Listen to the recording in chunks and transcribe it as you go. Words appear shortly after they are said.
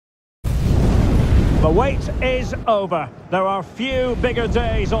The wait is over. There are few bigger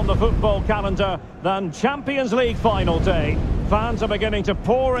days on the football calendar than Champions League final day. Fans are beginning to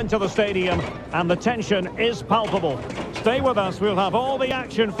pour into the stadium and the tension is palpable. Stay with us, we'll have all the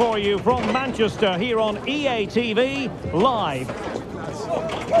action for you from Manchester here on EA TV Live.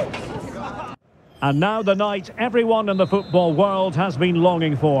 And now the night everyone in the football world has been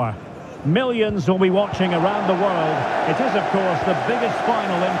longing for. Millions will be watching around the world. It is, of course, the biggest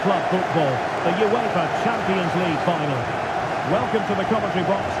final in club football, the UEFA Champions League final. Welcome to the commentary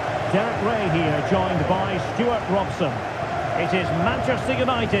box. Derek Ray here, joined by Stuart Robson. It is Manchester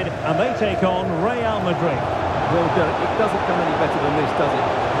United, and they take on Real Madrid. Well, Derek, it doesn't come any better than this, does it?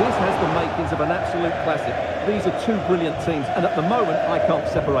 This has the makings of an absolute classic. These are two brilliant teams, and at the moment, I can't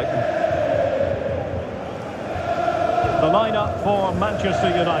separate them. The lineup for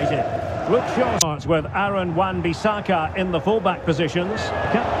Manchester United. Luke Shaw starts with Aaron Wan-Bissaka in the fullback positions.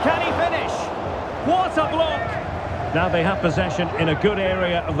 Can he finish? What a block! Now they have possession in a good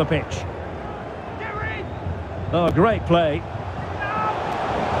area of the pitch. Oh, great play.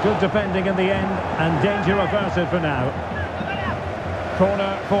 Good defending in the end, and danger averted for now.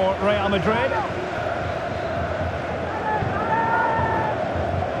 Corner for Real Madrid.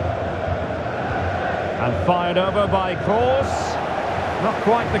 And fired over by Kroos. Not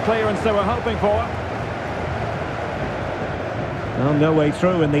quite the clearance they were hoping for. Well, no way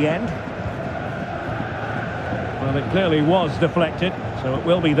through in the end. Well, it clearly was deflected, so it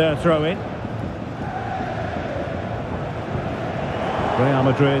will be their throw-in. Real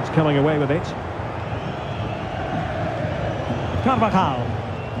Madrid coming away with it. Carvajal.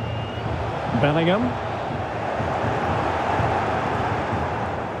 Bellingham.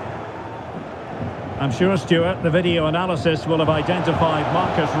 I'm sure, Stuart, the video analysis will have identified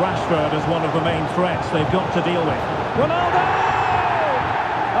Marcus Rashford as one of the main threats they've got to deal with. Ronaldo!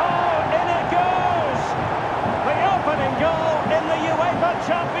 Oh, in it goes! The opening goal in the UEFA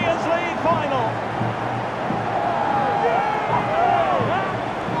Champions League final.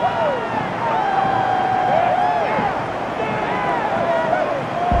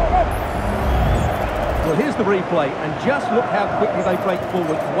 Well, here's the replay, and just look how quickly they break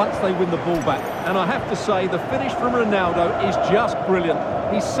forward once they win the ball back. And I have to say, the finish from Ronaldo is just brilliant.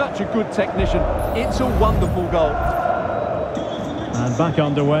 He's such a good technician. It's a wonderful goal. And back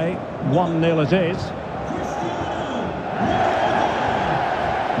underway, 1-0 it is.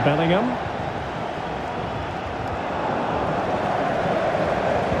 Bellingham.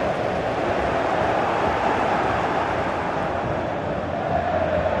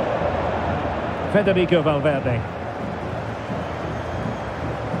 Federico Valverde.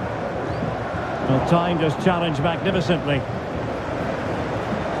 Well, timed his challenge magnificently.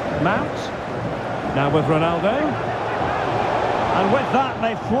 Mount. Now with Ronaldo. And with that,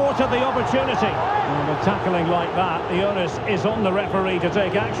 they've thwarted the opportunity. And with tackling like that, the onus is on the referee to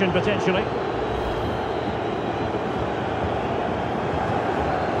take action, potentially.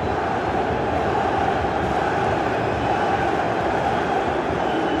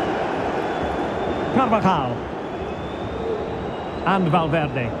 Carvajal. And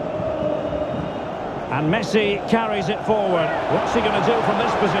Valverde. And Messi carries it forward. What's he going to do from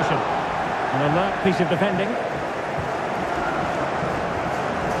this position? An alert piece of defending.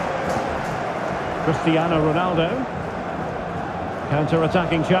 Cristiano Ronaldo.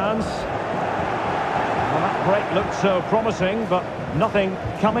 Counter-attacking chance. Well, that break looked so promising, but nothing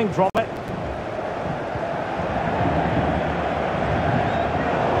coming from it.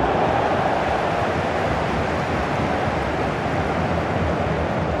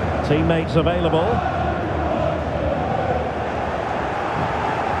 Teammates available.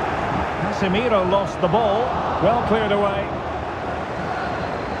 Casemiro lost the ball. Well cleared away.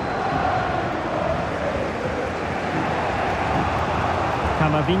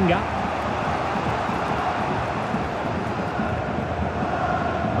 Camavinga.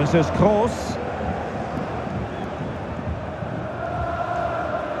 This is Kroos.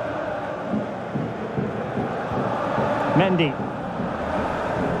 Mendy.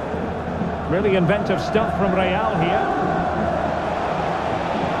 Really inventive stuff from Real here.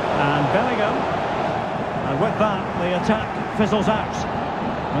 And Bellingham. And with that, the attack fizzles out.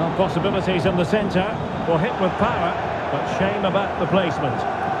 Well, possibilities in the centre. Will hit with power, but shame about the placement.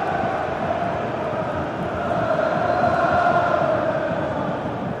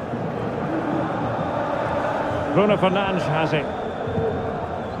 Bruno Fernandes has it.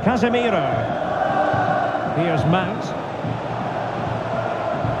 Casemiro. Here's Mount.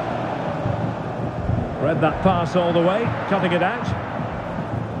 Read that pass all the way, cutting it out.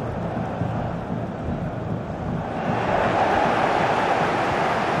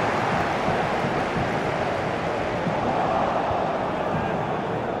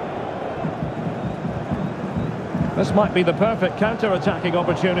 This might be the perfect counter-attacking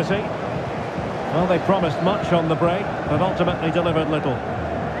opportunity. Well, they promised much on the break, but ultimately delivered little.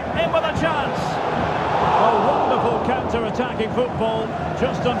 In with a chance! A wonderful counter-attacking football.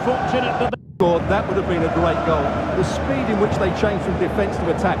 Just unfortunate that... That would have been a great goal. The speed in which they changed from defence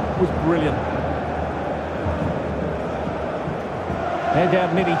to attack was brilliant. Eder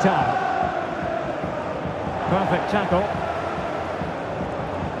Militao. Perfect tackle.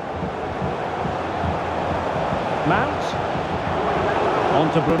 Mount.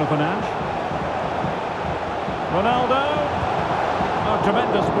 On to Bruno Fernandes. Ronaldo. Oh,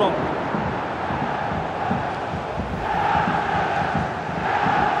 tremendous block.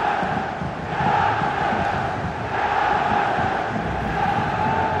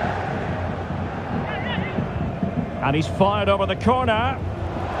 And he's fired over the corner.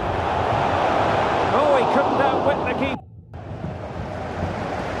 Oh, he couldn't outwit the keeper.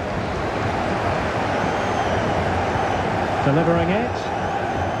 Delivering it.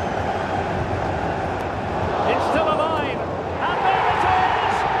 It's still alive. And there it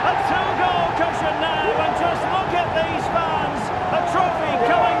is! A two-goal cushion now. And just look at these fans. A trophy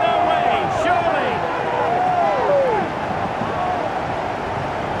coming their way, surely.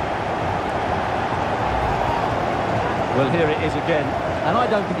 Well, here it is again, and I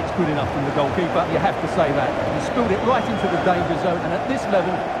don't think it's good enough from the goalkeeper. You have to say that. He spilled it right into the danger zone, and at this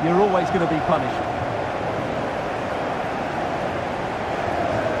level, you're always going to be punished.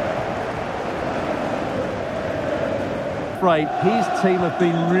 Afraid his team have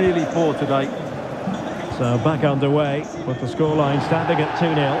been really poor today. So back underway with the scoreline standing at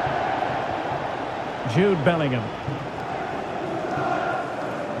 2-0. Jude Bellingham.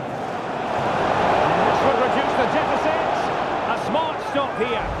 And this would reduce the deficit. A smart stop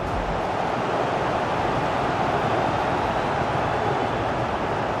here.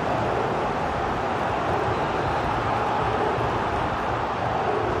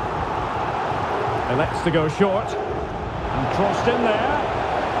 Elects to go short. And crossed in there.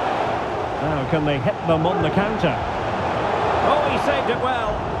 Now can they hit them on the counter? Oh, he saved it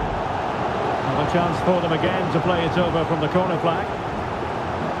well. And a chance for them again to play it over from the corner flag.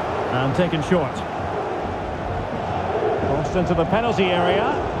 And taken short. Crossed into the penalty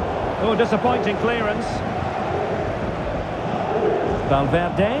area. Oh, disappointing clearance.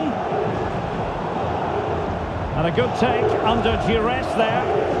 Valverde. And a good take under duress there.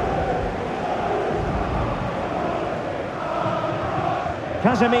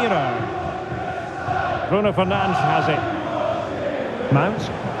 Casemiro. Bruno Fernandes has it. Mount.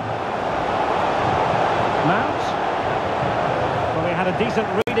 Mount. Well, he had a decent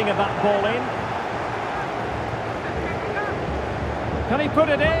reading of that ball in. Can he put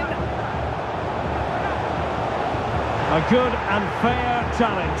it in? A good and fair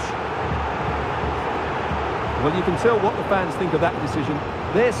challenge. Well, you can tell what the fans think of that decision.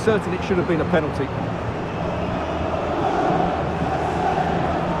 They're certain it should have been a penalty.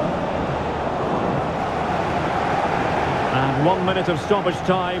 And 1 minute of stoppage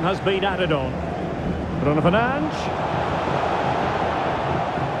time has been added on. Bruno Fernandes.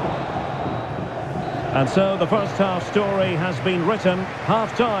 And so the first half story has been written.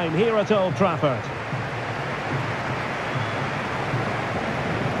 Half-time here at Old Trafford.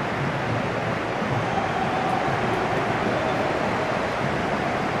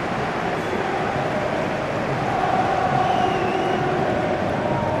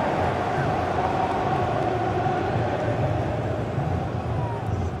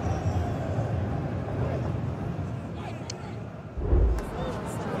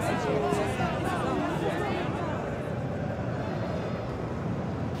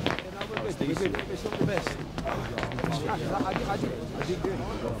 It's not the best. I did good.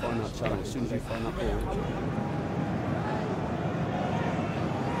 You've got to find that challenge. As soon as you find that ball.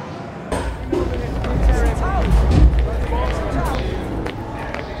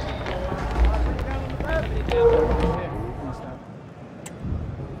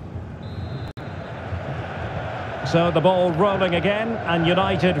 So the ball rolling again, and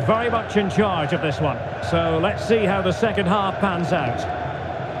United very much in charge of this one. So let's see how the second half pans out.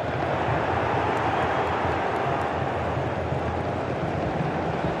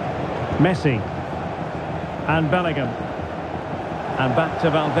 Messi and Bellingham, and back to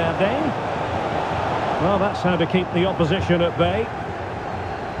Valverde. Well, that's how to keep the opposition at bay.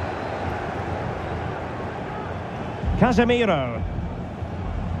 Casemiro.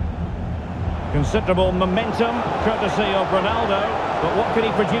 Considerable momentum, courtesy of Ronaldo, but what can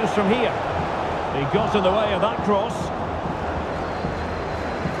he produce from here? He got in the way of that cross.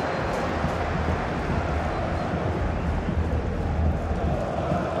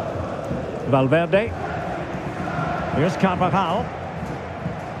 Valverde. Here's Carvajal.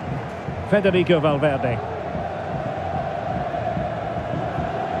 Federico Valverde.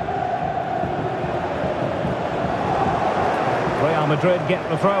 Real Madrid get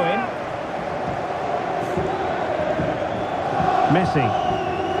the throw in. Messi.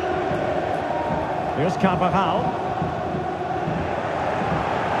 Here's Carvajal.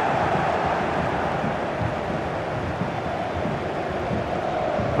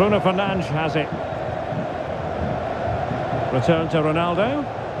 Bruno Fernandes has it. Return to Ronaldo.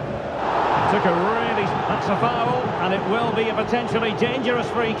 Took a really... That's a foul, and it will be a potentially dangerous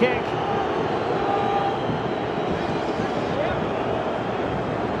free kick.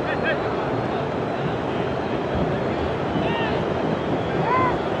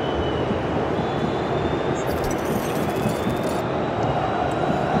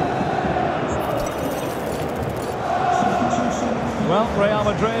 Well, Real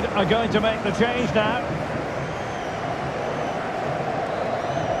Madrid are going to make the change now.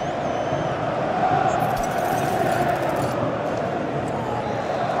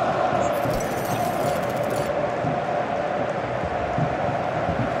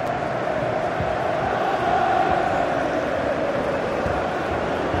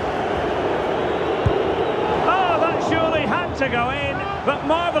 Oh, that surely had to go in, but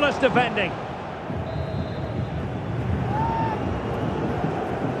marvellous defending.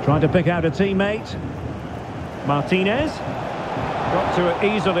 Trying to pick out a teammate. Martinez. Got to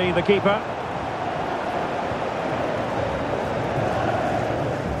it easily, the keeper.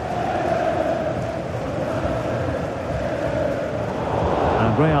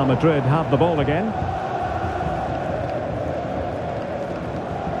 And Real Madrid have the ball again.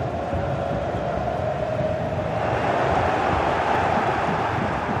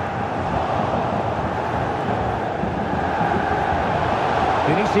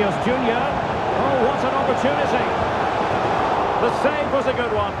 Vinicius Junior. Oh, what an opportunity. The save was a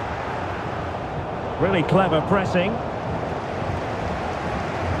good one. Really clever pressing.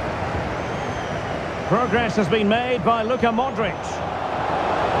 Progress has been made by Luka Modric.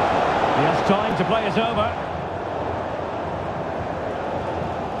 He has time to play it over.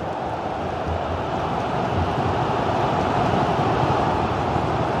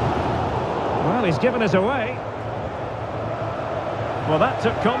 Well, he's given us away. Well, that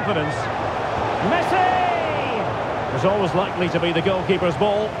took confidence. Messi! Was always likely to be the goalkeeper's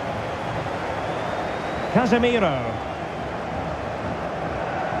ball. Casemiro.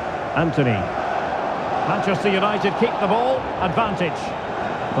 Anthony. Manchester United keep the ball. Advantage.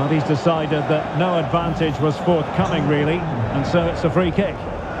 But he's decided that no advantage was forthcoming, really. And so it's a free kick.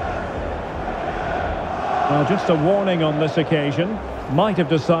 Well, just a warning on this occasion. Might have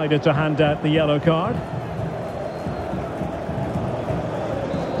decided to hand out the yellow card.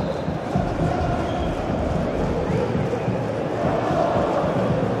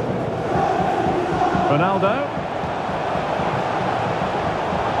 Ronaldo.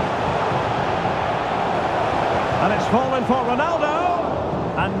 And it's fallen for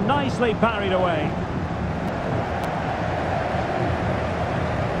Ronaldo. And nicely parried away.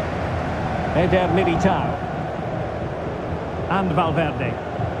 Eder Militao. And Valverde.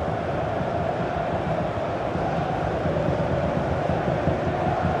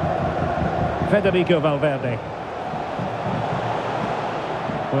 Federico Valverde.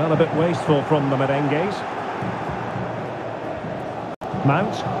 Well, a bit wasteful from the merengues.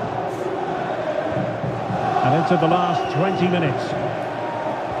 Mount. And into the last 20 minutes.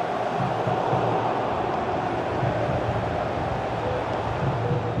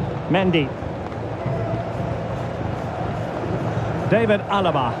 Mendy. David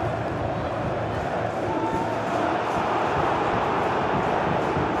Alaba.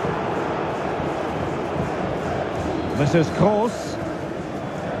 This is Kroos.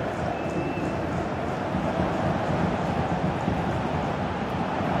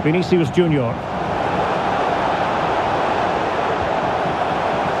 Vinicius Junior.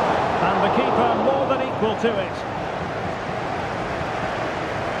 And the keeper more than equal to it.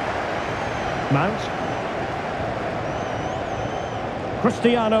 Mount.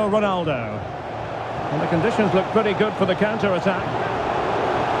 Cristiano Ronaldo. And the conditions look pretty good for the counter-attack.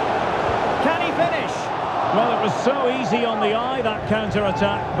 Can he finish? Well, it was so easy on the eye, that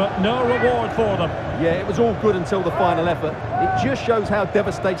counter-attack, but no reward for them. Yeah, it was all good until the final effort. It just shows how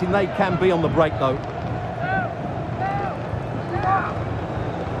devastating they can be on the break, though.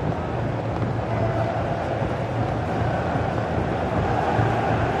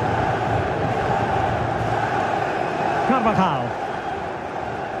 Carvajal.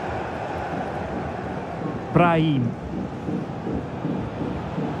 Brahim.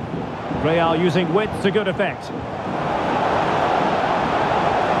 Real using width to good effect.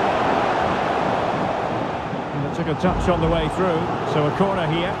 took a touch on the way through, so a corner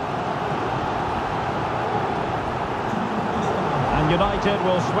here. And United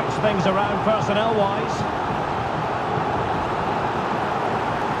will switch things around personnel-wise.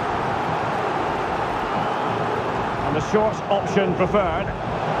 And the short option preferred.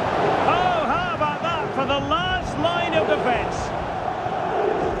 Oh, how about that for the last line of defence?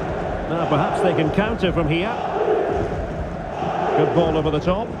 Now, perhaps they can counter from here. Good ball over the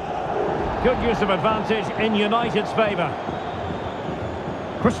top. Good use of advantage in United's favour.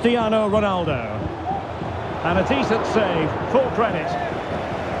 Cristiano Ronaldo. And a decent save, full credit.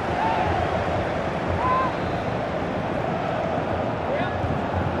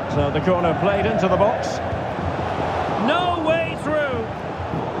 So the corner played into the box. No way through.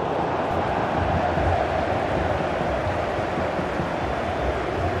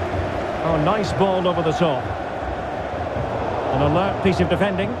 Oh, nice ball over the top. An alert piece of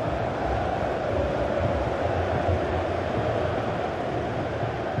defending.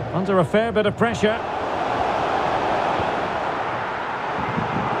 Under a fair bit of pressure.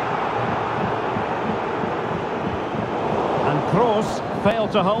 And Kroos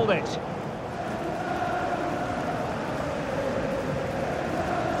failed to hold it.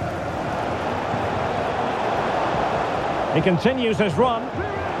 He continues his run.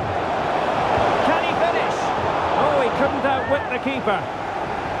 Can he finish? Oh, he couldn't outwit the keeper.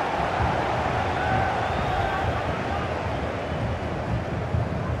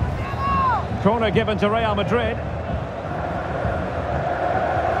 Corner given to Real Madrid.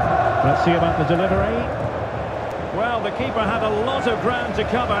 Let's see about the delivery. Well, the keeper had a lot of ground to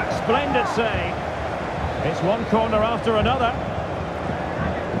cover. Splendid save. It's one corner after another.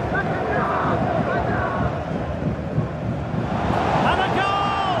 And a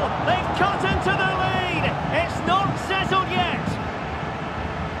goal! They've cut into the lead. It's not settled yet.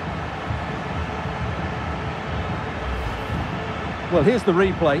 Well, here's the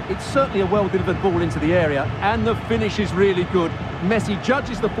replay. It's certainly a well-delivered ball into the area, and the finish is really good. Messi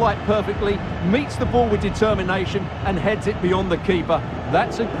judges the flight perfectly, meets the ball with determination, and heads it beyond the keeper.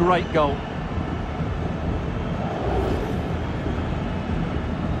 That's a great goal.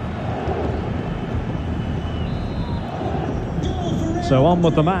 So on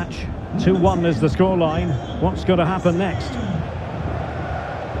with the match. 2-1 is the scoreline. What's going to happen next?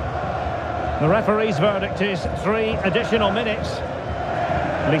 The referee's verdict is 3 additional minutes.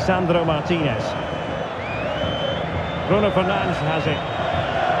 Lisandro Martinez. Bruno Fernandes has it.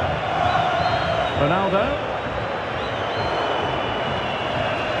 Ronaldo.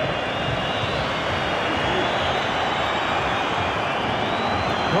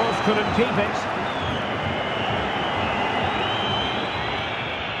 Kroos couldn't keep it.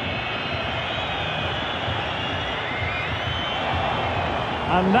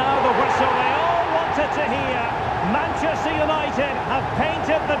 And now the whistle they all wanted to hear. Manchester United have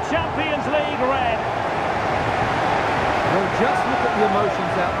painted the Champions League red. Well, just look at the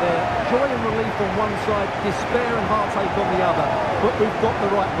emotions out there. Joy and relief on one side, despair and heartache on the other. But we've got the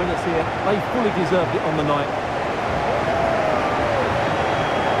right winners here. They fully deserved it on the night.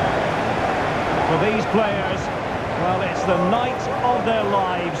 For these players, well, it's the night of their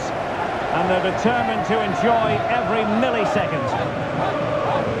lives. And they're determined to enjoy every millisecond.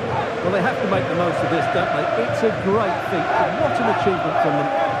 Well, they have to make the most of this, don't they? It's a great feat, and what an achievement from them.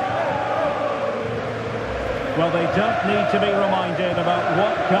 Well, they don't need to be reminded about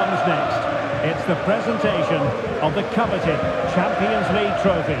what comes next. It's the presentation of the coveted Champions League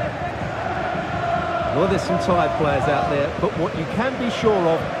trophy. Well, there's some tired players out there, but what you can be sure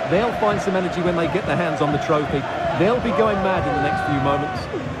of, they'll find some energy when they get their hands on the trophy. They'll be going mad in the next few moments.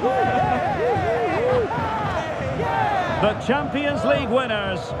 The Champions League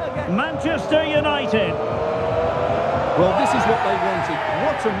winners, Manchester United. Well, this is what they wanted.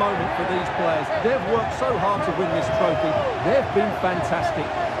 What a moment for these players. They've worked so hard to win this trophy. They've been fantastic.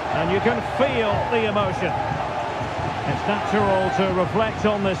 And you can feel the emotion. It's natural to reflect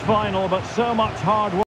on this final, but so much hard work.